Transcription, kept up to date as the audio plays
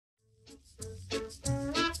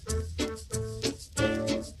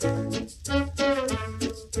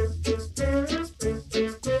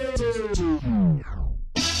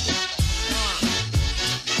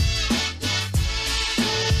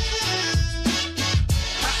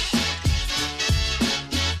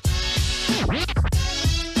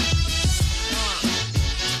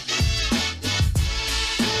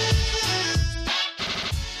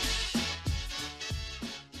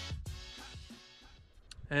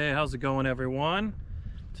Hey, how's it going, everyone?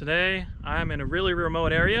 Today I'm in a really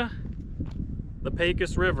remote area, the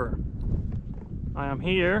Pecos River. I am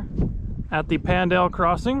here at the Pandale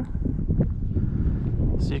crossing.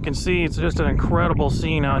 So you can see it's just an incredible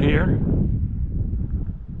scene out here.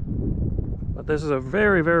 But this is a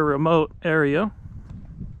very, very remote area,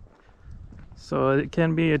 so it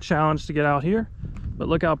can be a challenge to get out here. But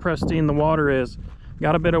look how pristine the water is.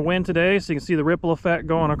 Got a bit of wind today, so you can see the ripple effect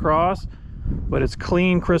going across. But it's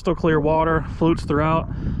clean, crystal clear water, flutes throughout.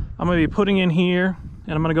 I'm going to be putting in here,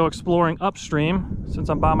 and I'm going to go exploring upstream since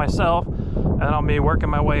I'm by myself, and I'll be working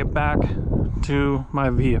my way back to my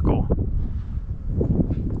vehicle.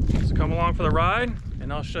 So come along for the ride,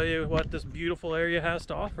 and I'll show you what this beautiful area has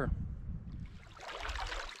to offer.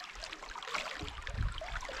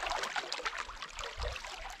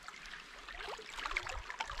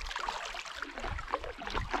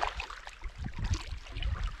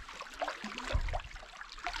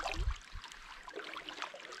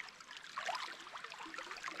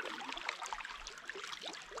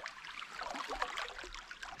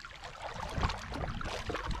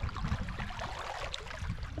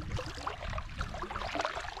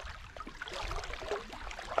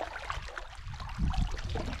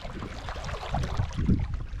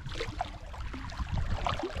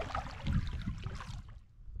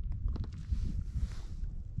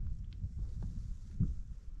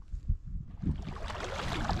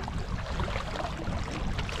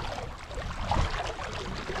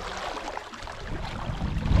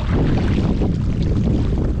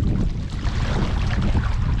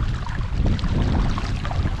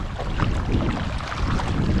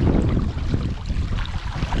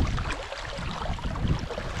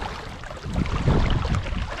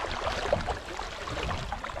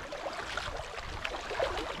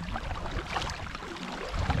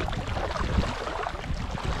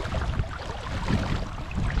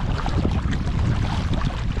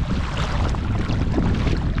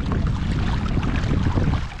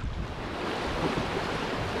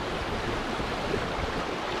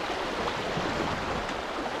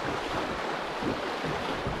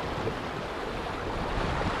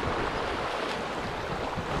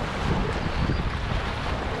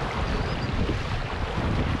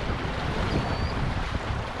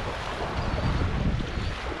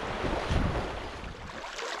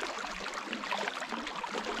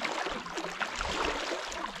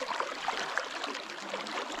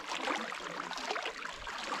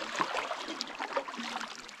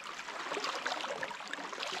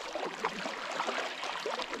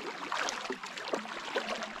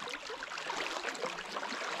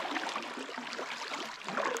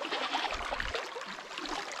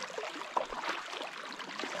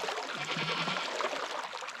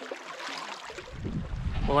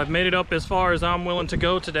 Well, I've made it up as far as I'm willing to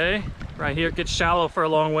go today. Right here it gets shallow for a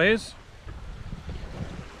long ways.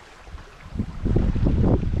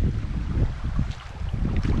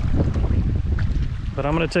 But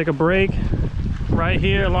I'm gonna take a break right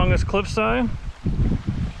here along this cliffside.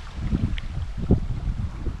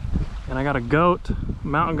 And I got a goat,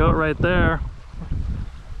 mountain goat right there.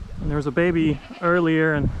 And there was a baby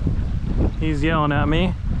earlier and he's yelling at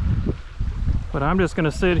me. But I'm just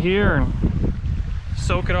gonna sit here and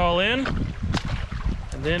soak it all in,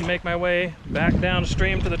 and then make my way back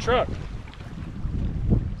downstream to the truck.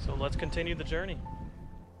 So let's continue the journey.